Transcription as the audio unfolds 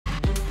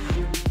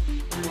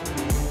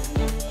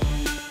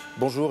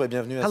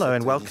Hello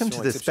and welcome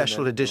to this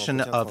special edition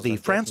of the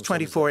France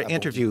 24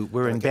 interview.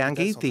 We're in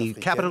Bangui, the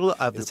capital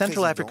of the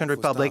Central African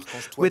Republic,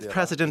 with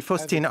President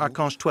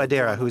Faustin-Archange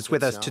Touadéra, who is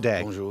with us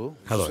today.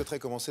 Hello.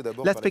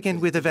 Let's begin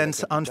with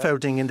events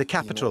unfolding in the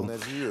capital.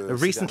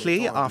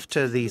 Recently,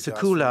 after the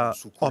Sekula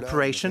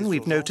operation,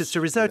 we've noticed a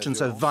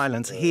resurgence of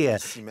violence here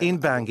in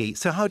Bangui.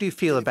 So how do you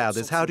feel about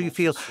this? How do you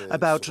feel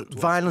about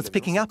violence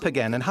picking up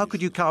again? And how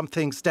could you calm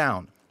things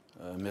down?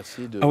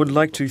 I would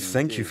like to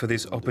thank you for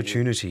this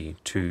opportunity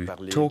to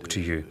talk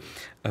to you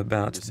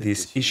about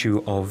this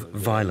issue of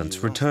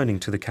violence returning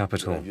to the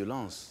capital. You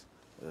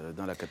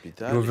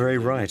were very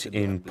right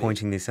in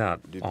pointing this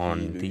out.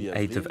 On the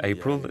 8th of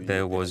April,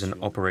 there was an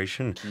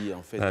operation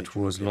that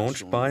was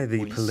launched by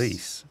the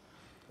police.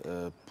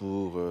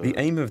 The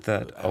aim of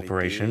that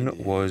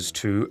operation was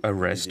to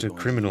arrest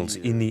criminals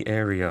in the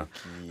area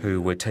who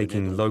were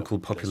taking local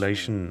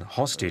population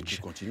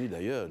hostage.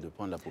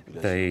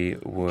 They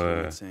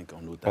were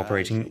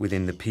operating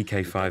within the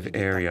PK5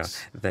 area.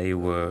 They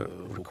were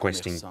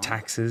requesting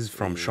taxes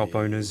from shop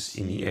owners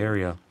in the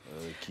area.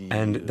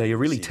 And they are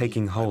really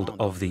taking hold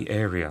of the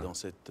area.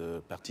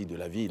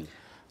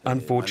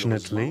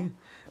 Unfortunately,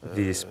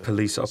 this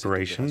police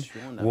operation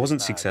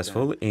wasn't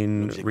successful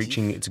in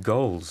reaching its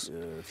goals.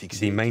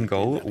 The main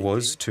goal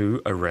was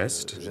to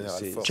arrest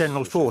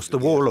General Force, the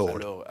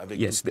warlord.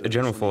 Yes,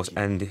 General Force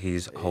and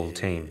his whole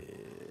team.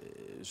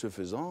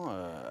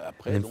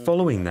 And then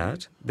following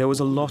that, there was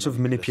a lot of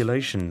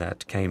manipulation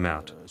that came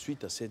out.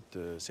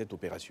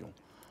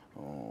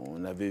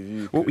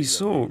 What we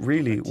saw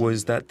really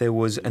was that there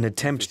was an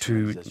attempt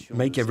to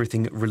make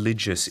everything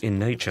religious in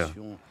nature.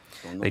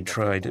 They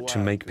tried to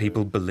make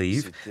people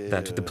believe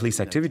that the police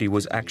activity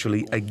was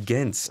actually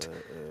against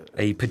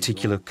a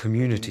particular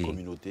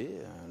community,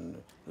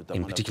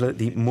 in particular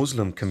the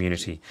Muslim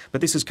community. But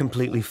this is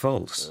completely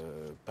false.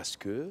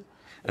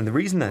 And the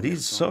reason that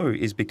is so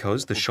is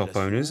because the shop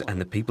owners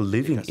and the people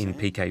living in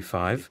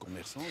PK5,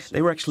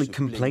 they were actually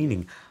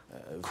complaining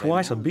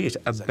quite a bit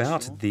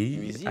about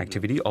the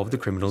activity of the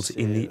criminals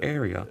in the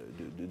area.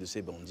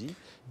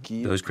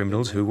 Those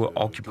criminals who were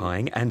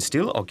occupying and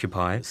still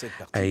occupy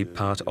a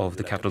part of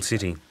the capital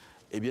city.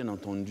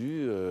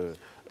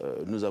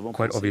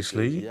 Quite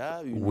obviously,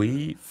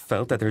 we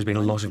felt that there has been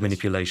a lot of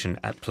manipulation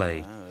at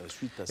play,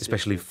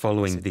 especially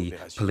following the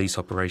police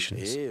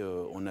operations.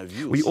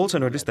 We also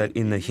noticed that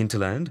in the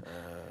hinterland,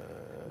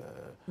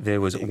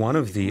 there was one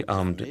of the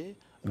armed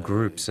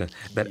groups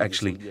that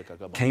actually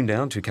came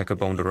down to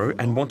Kakabondoro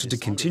and wanted to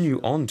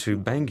continue on to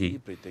Bangui.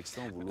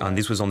 And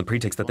this was on the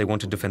pretext that they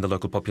wanted to defend the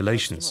local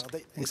populations.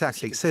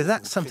 Exactly. So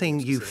that's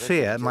something you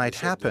fear might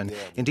happen.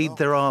 Indeed,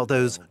 there are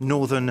those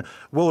northern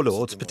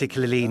warlords,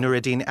 particularly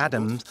Noureddin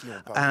Adams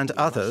and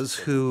others,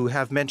 who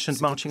have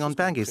mentioned marching on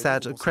Bangui. Is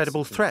that a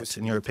credible threat,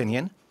 in your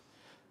opinion?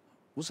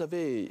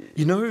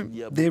 You know,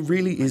 there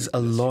really is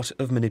a lot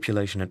of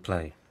manipulation at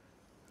play.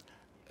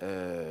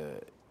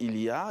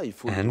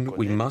 And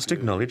we must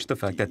acknowledge the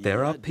fact that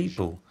there are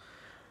people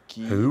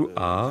who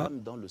are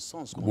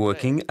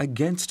working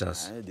against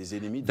us.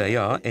 They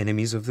are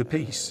enemies of the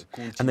peace,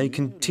 and they're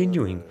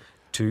continuing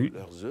to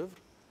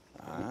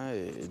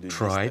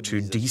try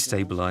to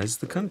destabilize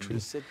the country,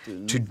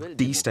 to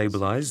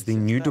destabilize the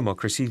new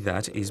democracy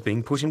that is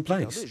being put in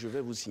place.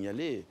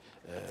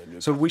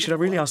 So we should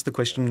really ask the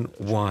question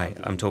why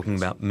I'm talking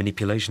about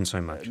manipulation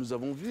so much.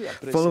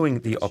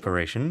 Following the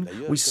operation,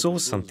 we saw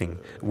something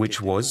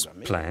which was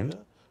planned.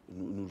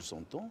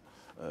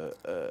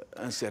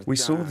 We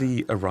saw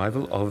the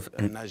arrival of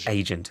an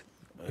agent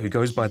who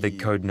goes by the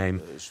code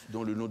name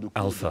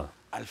Alpha.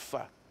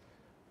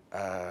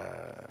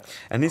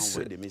 And this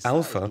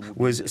Alpha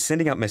was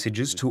sending out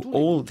messages to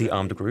all the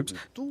armed groups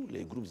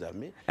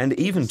and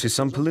even to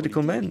some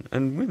political men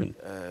and women.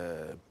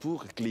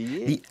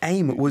 The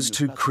aim was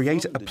to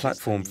create a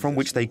platform from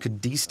which they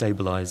could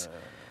destabilize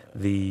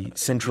the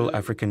Central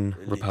African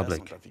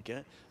Republic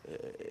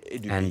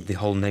and the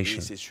whole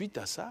nation.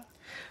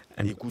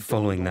 And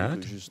following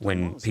that,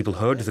 when people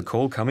heard the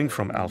call coming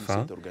from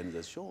Alpha,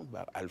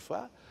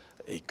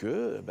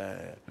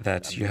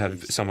 that you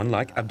have someone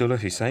like Abdullah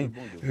Hussein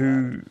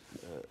who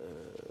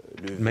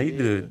made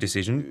the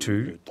decision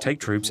to take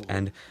troops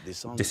and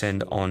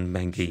descend on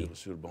Bangui.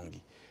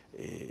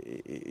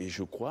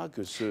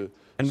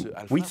 And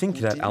we think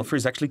that Alpha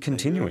is actually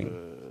continuing.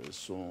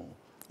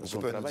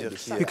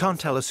 You can't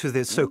tell us who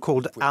this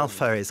so-called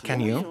Alpha is, can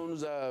you?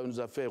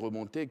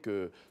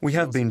 We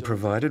have been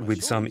provided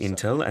with some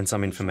intel and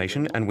some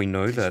information, and we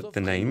know that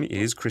the name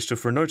is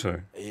Christophe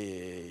Renato.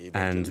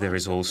 And there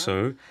is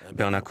also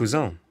Bernard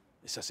Cousin.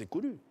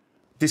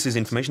 This is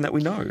information that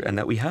we know and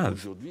that we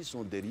have.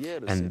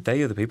 And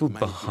they are the people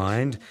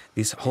behind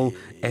this whole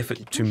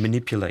effort to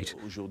manipulate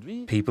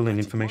people and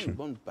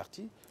information.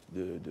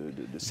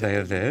 They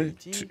are there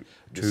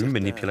to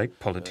manipulate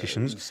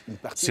politicians,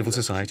 civil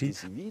society,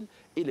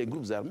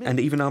 and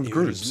even armed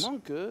groups.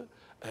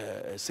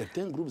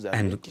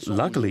 And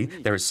luckily,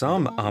 there are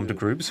some armed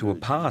groups who are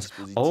part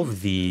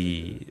of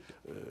the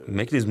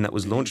mechanism that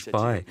was launched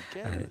by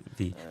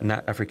the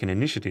African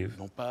Initiative.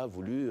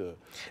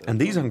 And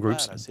these armed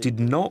groups did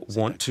not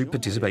want to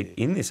participate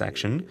in this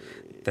action.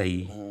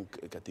 They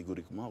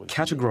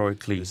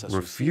categorically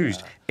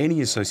refused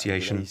any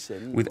association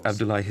with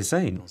Abdoulaye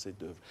Hussein.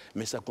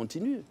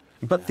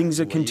 But things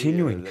are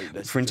continuing.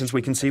 For instance,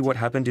 we can see what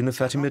happened in the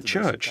Fatima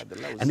Church.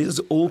 And this is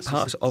all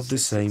part of the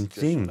same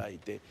thing.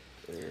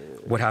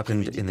 What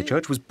happened in the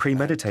church was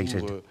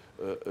premeditated.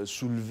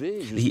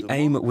 The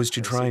aim was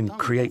to try and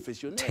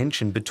create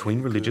tension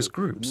between religious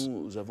groups.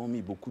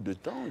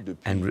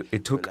 And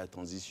it took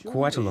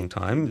quite a long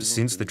time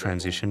since the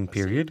transition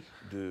period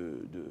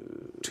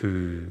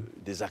to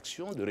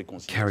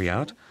carry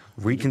out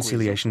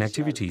reconciliation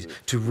activities,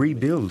 to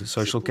rebuild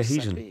social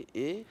cohesion.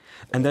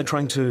 And they're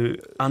trying to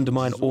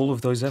undermine all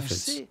of those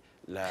efforts.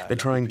 They're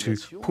trying to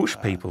push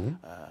people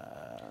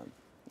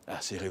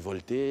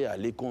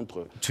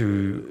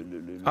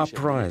to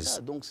uprise,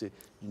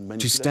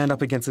 to stand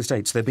up against the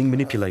states. They're being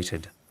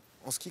manipulated.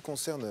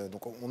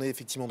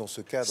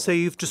 So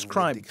you've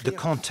described the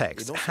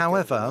context.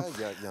 However,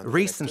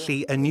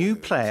 recently a new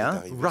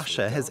player,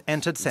 Russia, has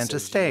entered center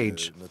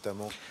stage,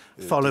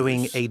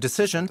 following a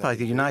decision by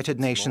the United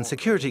Nations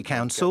Security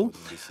Council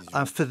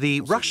for the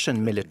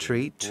Russian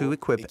military to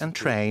equip and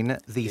train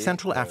the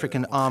Central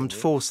African Armed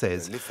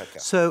Forces.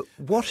 So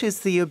what is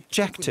the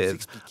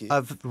objective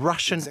of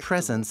Russian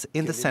presence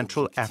in the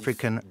Central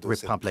African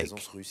Republic?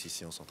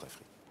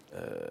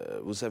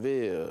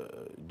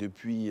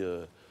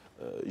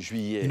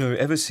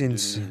 Ever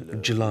since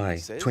July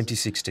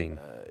 2016,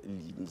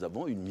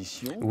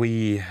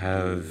 we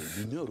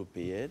have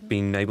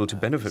been able to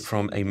benefit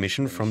from a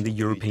mission from the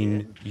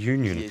European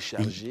Union,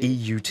 the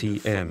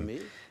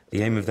EUTM.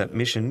 The aim of that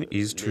mission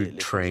is to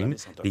train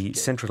the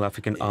Central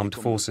African Armed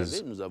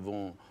Forces.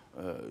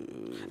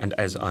 And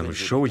as I'm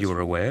sure you are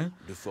aware,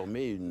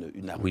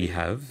 we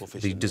have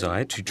the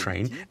desire to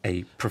train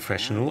a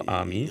professional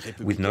army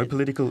with no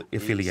political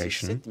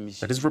affiliation,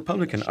 that is,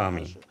 Republican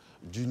Army.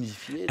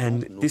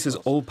 And this is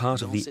all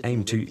part of the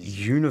aim to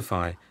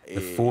unify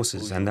the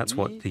forces, and that's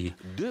what the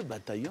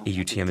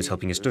EUTM is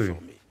helping us do.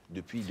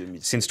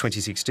 Since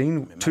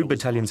 2016, 2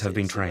 battalions have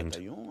been trained.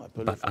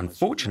 But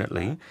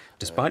unfortunately,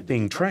 despite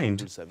being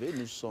trained,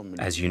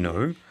 as you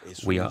know,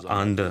 we are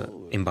under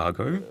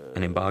embargo,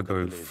 an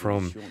embargo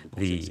from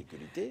the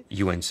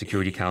UN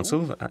Security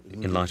Council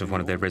in light of one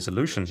of their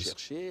resolutions.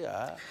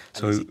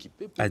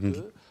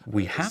 And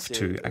we have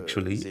to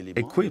actually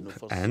equip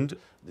and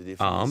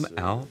arm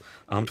our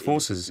armed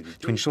forces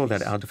to ensure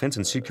that our defense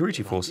and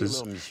security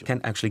forces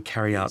can actually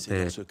carry out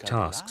their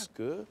tasks.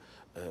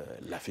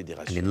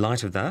 And in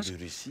light of that,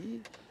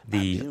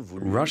 the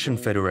Russian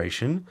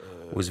Federation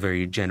was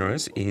very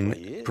generous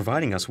in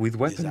providing us with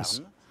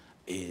weapons.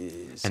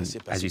 And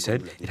as you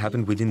said, it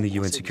happened within the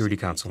UN Security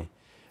Council.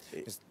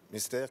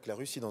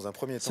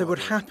 So what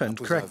happened,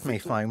 correct me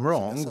if I'm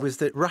wrong, was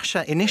that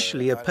Russia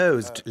initially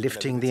opposed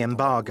lifting the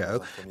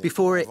embargo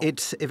before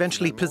it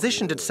eventually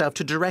positioned itself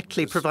to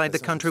directly provide the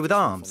country with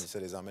arms.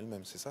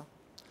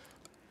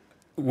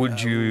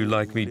 Would you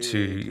like me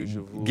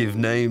to give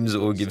names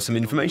or give some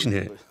information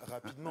here?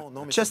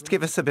 Just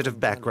give us a bit of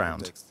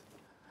background.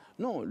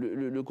 So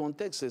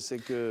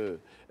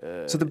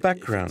the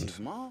background.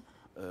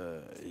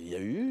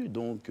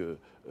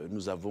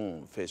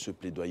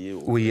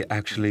 We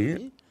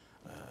actually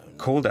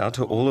called out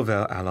to all of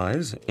our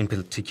allies, in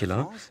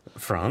particular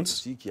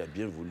France.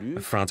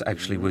 France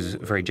actually was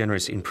very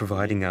generous in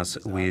providing us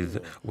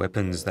with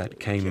weapons that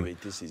came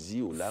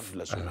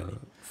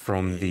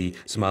from the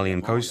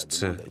Somalian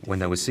coasts when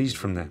they were seized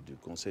from there.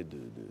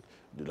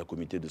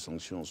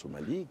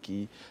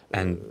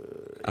 And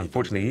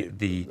unfortunately,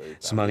 the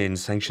Somalian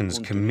Sanctions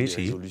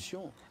Committee,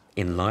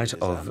 in light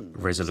of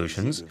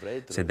resolutions,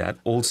 said that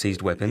all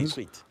seized weapons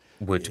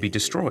were to be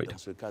destroyed.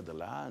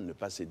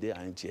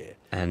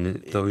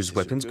 And those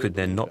weapons could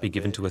then not be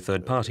given to a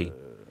third party.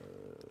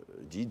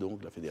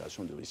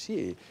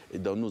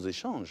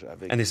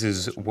 And this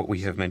is what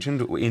we have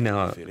mentioned in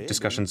our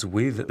discussions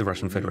with the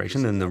Russian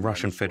Federation, and the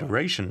Russian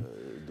Federation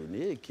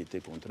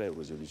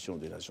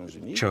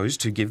chose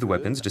to give the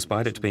weapons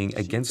despite it being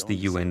against the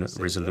UN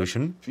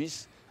resolution.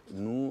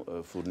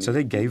 So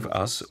they gave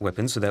us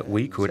weapons so that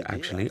we could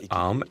actually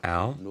arm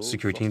our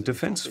security and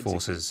defense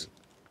forces.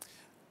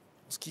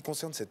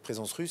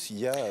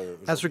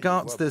 As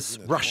regards this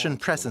Russian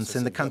presence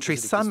in the country,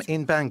 some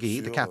in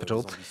Bangui, the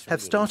capital,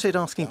 have started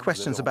asking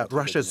questions about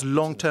Russia's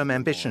long-term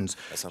ambitions.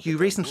 You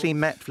recently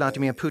met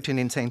Vladimir Putin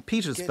in St.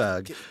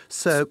 Petersburg.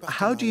 So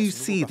how do you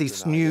see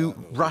this new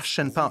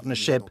Russian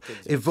partnership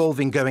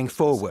evolving going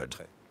forward?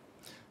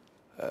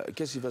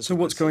 So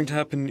what's going to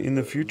happen in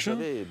the future?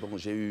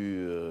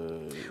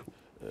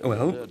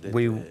 Well,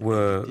 we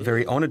were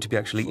very honored to be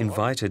actually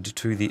invited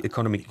to the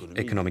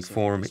Economic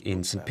Forum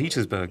in St.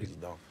 Petersburg.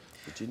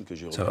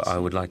 So I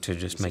would like to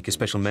just make a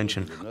special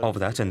mention of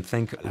that and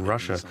thank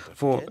Russia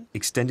for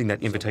extending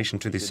that invitation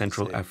to the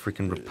Central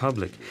African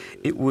Republic.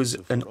 It was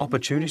an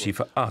opportunity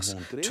for us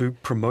to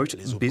promote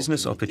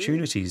business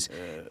opportunities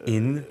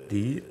in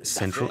the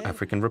Central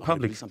African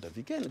Republic.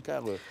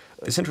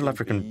 The Central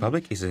African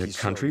Republic is a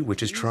country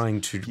which is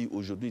trying to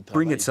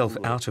bring itself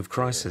out of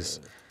crisis.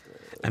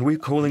 And we're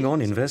calling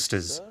on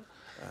investors.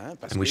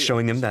 And we're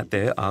showing them that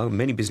there are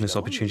many business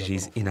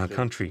opportunities in our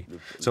country.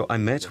 So I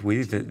met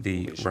with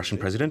the Russian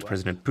President,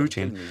 President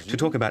Putin, to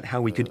talk about how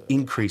we could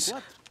increase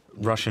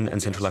Russian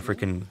and Central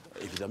African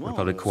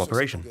Republic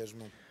cooperation.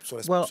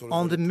 Well,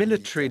 on the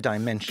military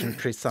dimension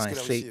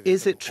precisely,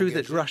 is it true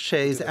that Russia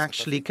is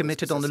actually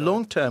committed on the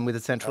long term with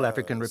the Central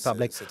African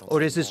Republic,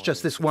 or is this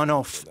just this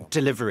one-off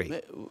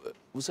delivery?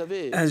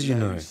 As you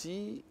know,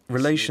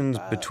 relations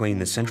between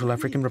the Central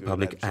African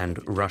Republic and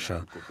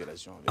Russia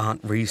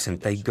aren't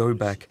recent. They go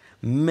back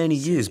many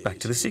years, back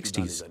to the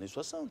 60s.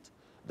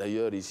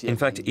 In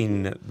fact,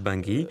 in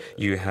Bangui,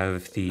 you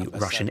have the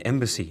Russian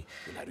embassy.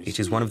 It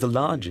is one of the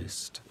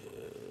largest.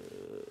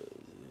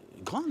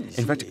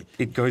 In fact,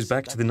 it goes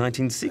back to the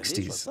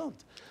 1960s.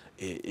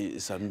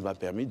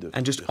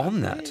 And just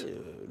on that,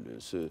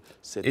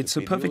 it's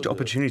a perfect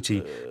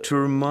opportunity to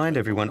remind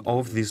everyone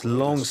of this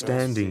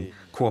long-standing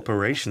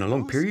cooperation, a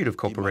long period of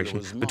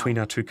cooperation between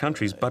our two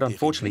countries, but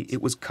unfortunately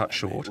it was cut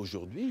short.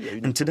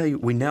 And today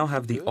we now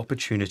have the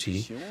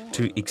opportunity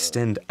to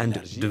extend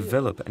and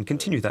develop and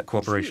continue that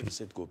cooperation.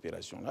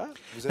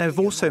 Now, you've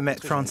also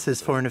met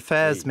France's Foreign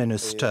Affairs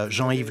Minister,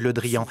 Jean-Yves Le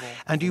Drian,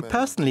 and you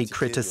personally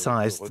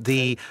criticised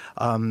the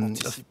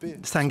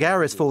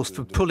Sangaris force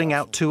for pulling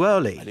out too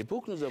early.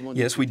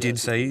 Yes, we did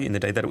say in the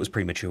day that it was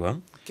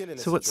premature.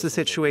 So what's the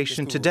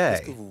situation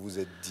today?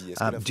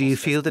 Do you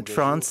feel that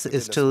France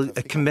is still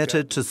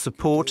committed to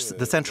support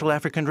the Central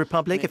African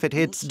Republic if it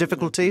hits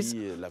difficulties?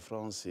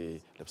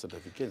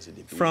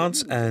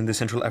 France and the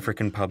Central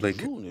African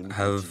Republic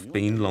have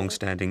been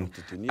long-standing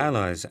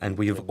allies, and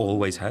we have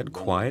always had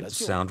quiet,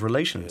 sound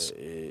relations.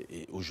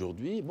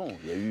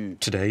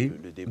 Today,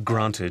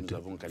 granted,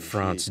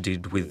 France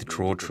did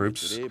withdraw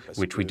troops,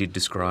 which we did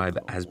describe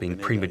as being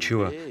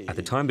premature at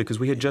the time because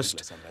we had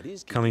just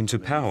come into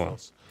power.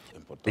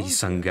 The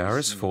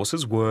Sangaris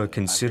forces were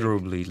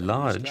considerably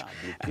large,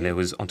 and there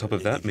was, on top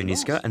of that,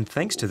 MINUSCA, and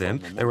thanks to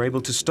them, they were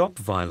able to stop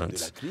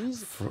violence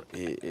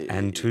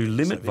and to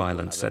limit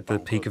violence at the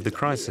peak of the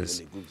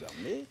crisis.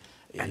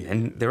 And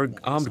then there are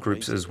armed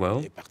groups as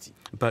well,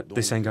 but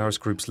the Sangaris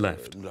groups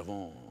left.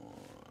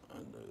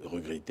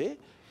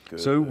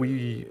 So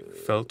we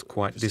felt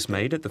quite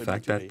dismayed at the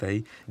fact that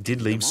they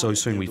did leave so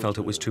soon. We felt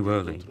it was too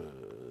early.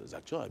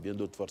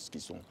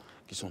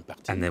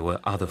 And there were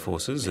other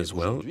forces as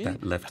well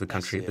that left the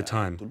country at the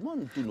time.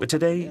 But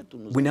today,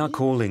 we're now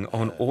calling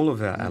on all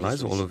of our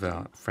allies, all of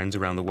our friends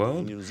around the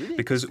world,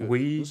 because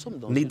we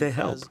need their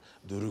help.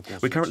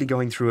 We're currently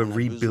going through a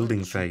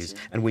rebuilding phase,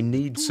 and we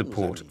need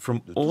support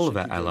from all of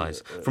our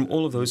allies, from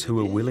all of those who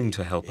are willing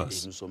to help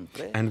us.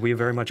 And we are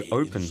very much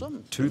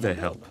open to their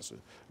help.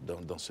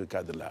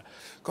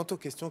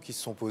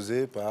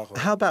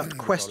 How about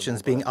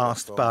questions being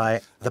asked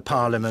by the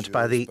Parliament,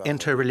 by the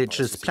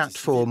interreligious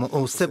platform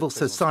or civil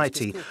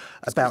society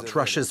about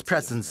Russia's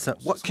presence?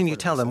 What can you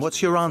tell them? What's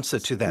your answer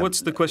to them?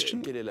 What's the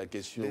question?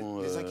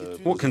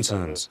 What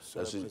concerns?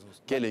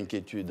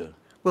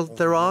 Well,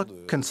 there are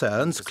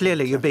concerns.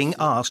 Clearly, you're being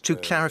asked to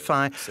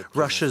clarify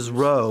Russia's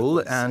role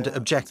and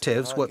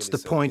objectives. What's the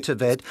point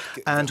of it?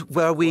 And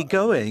where are we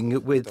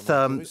going with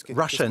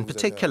Russia in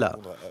particular?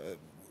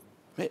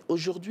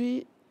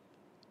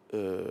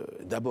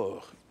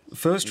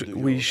 First,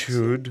 we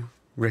should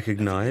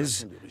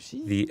recognize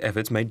the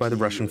efforts made by the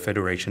Russian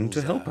Federation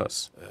to help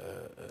us.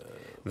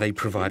 They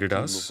provided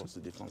our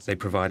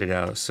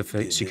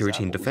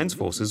security and defense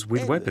forces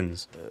with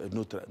weapons.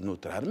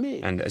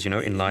 And as you know,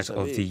 in light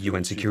of the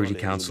UN Security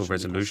Council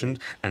resolution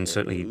and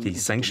certainly the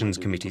Sanctions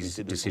Committee's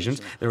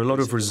decisions, there are a lot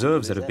of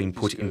reserves that have been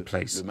put in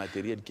place.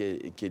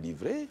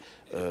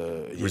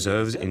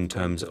 Reserves in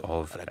terms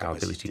of our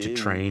ability to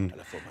train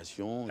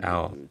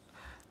our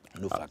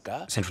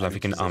Central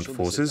African Armed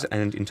Forces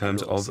and in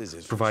terms of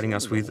providing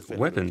us with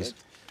weapons.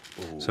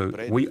 So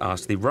we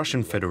asked the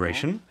Russian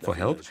Federation for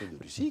help.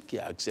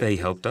 They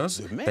helped us.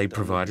 They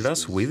provided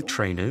us with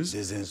trainers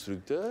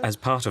as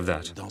part of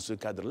that.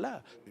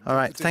 All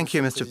right. Thank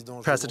you,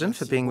 Mr. President,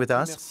 for being with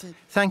us.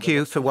 Thank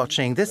you for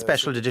watching this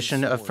special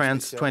edition of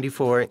France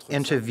 24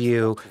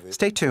 interview.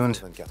 Stay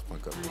tuned.